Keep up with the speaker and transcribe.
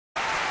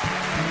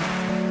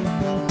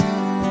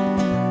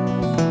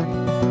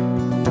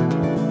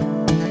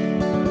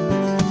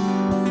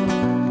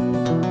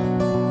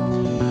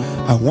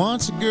I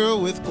want a girl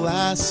with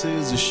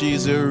glasses,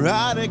 she's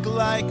erotic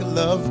like a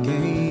love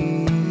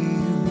game.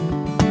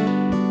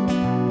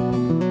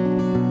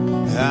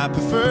 I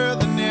prefer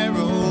the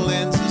narrow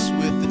lenses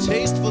with the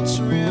tasteful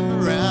trim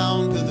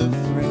around the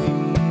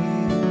frame.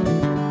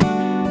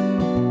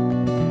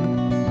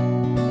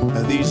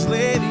 These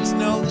ladies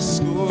know the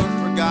score,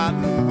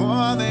 forgotten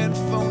more than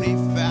phony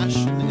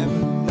fashion ever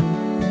knew.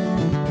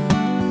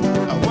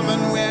 A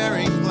woman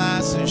wearing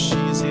glasses,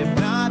 she's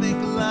hypnotic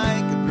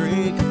like a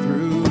breakthrough.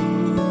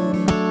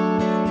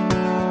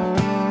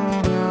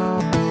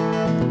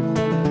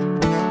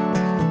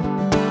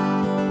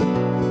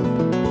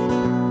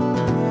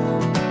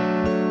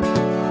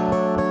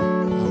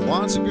 I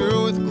want a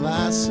girl with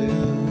glasses,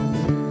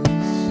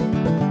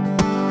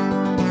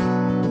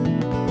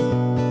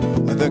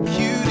 the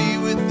cutie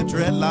with the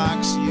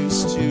dreadlocks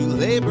used to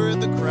labor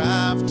the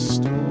craft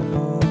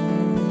store.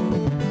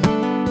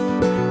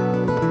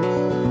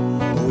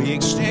 We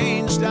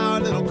exchanged our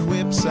little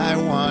quips, I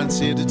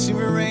wanted to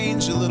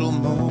arrange a little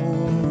more.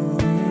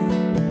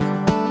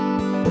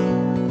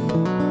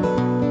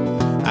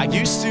 I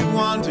used to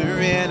wander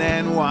in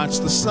and watch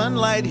the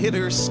sunlight hit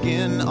her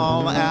skin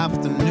all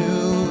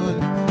afternoon,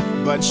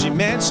 but she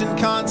mentioned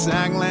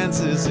contact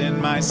lenses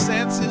and my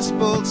senses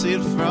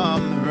bolted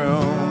from the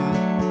room.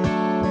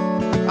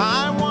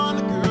 I want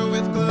a girl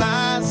with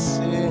glasses.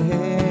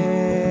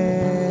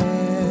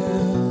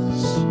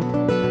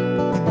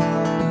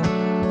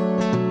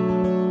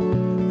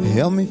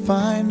 Help me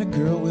find a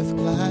girl with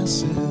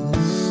glasses.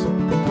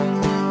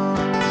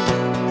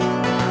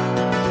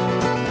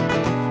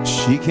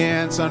 She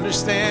can't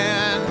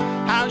understand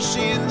how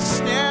she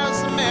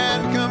ensnares a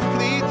man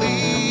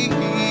completely,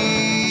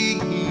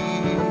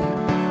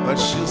 but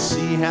she'll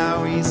see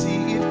how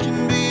easy it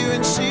can be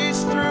when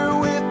she's through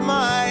with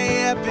my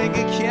epic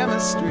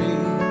chemistry.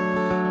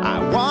 I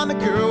want a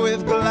girl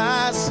with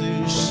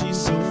glasses, she's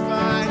so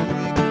fine,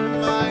 make her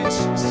mine,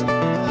 she's so fine.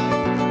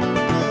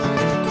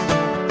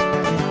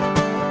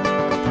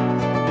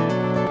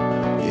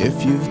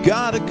 If you've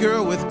got a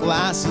girl with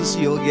glasses,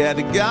 you'll get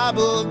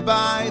gobbled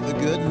by the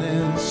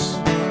goodness.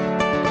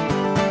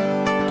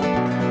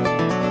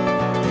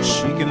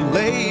 She can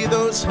lay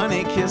those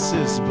honey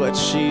kisses, but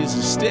she's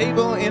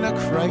stable in a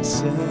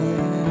crisis.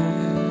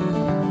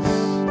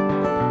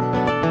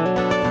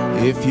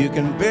 If you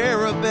can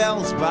bear a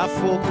bell's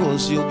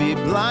bifocals, you'll be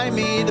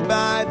blimeyed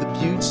by the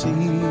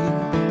beauty.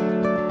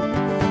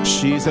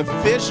 She's a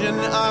vision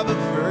of a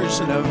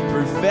version of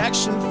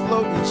perfection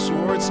floating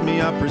towards me,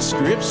 a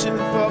prescription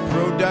for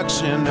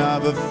production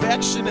of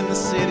affection in the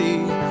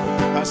city,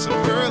 a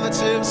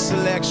superlative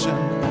selection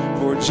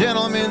for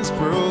gentlemen's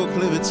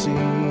proclivity.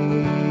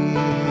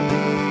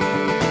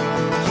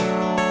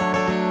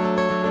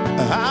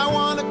 I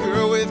want a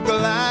girl with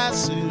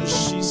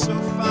glasses, she's so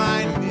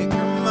fine, make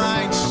her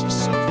mine, she's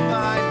so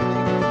fine,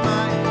 make her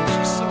mine,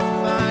 she's so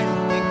fine,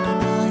 make her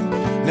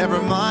mine.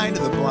 Never mind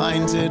the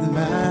blinded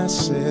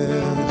masses.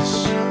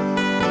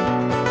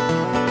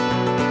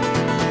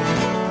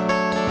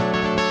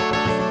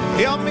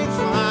 Help me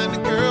find a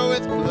girl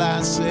with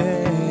glasses,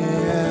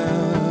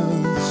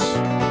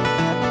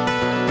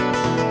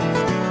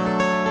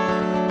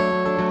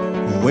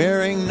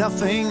 wearing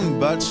nothing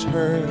but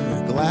her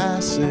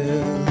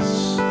glasses.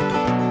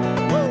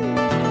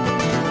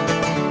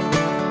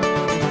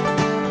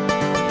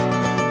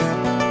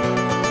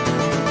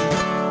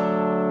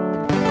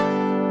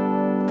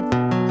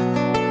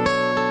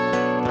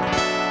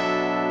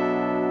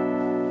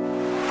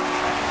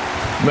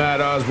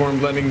 Matt Osborne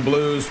blending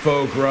blues,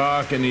 folk,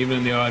 rock, and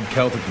even the odd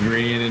Celtic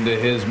ingredient into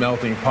his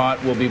melting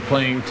pot. Will be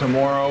playing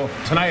tomorrow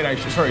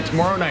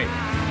night.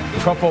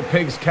 Truffle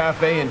Pigs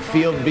Cafe in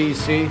Field,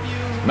 BC.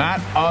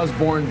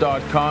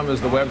 MattOsborne.com is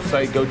the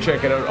website. Go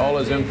check it out. All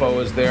his info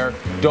is there.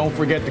 Don't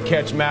forget to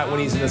catch Matt when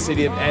he's in the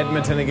city of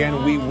Edmonton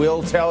again. We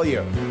will tell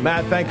you.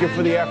 Matt, thank you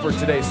for the effort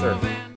today, sir.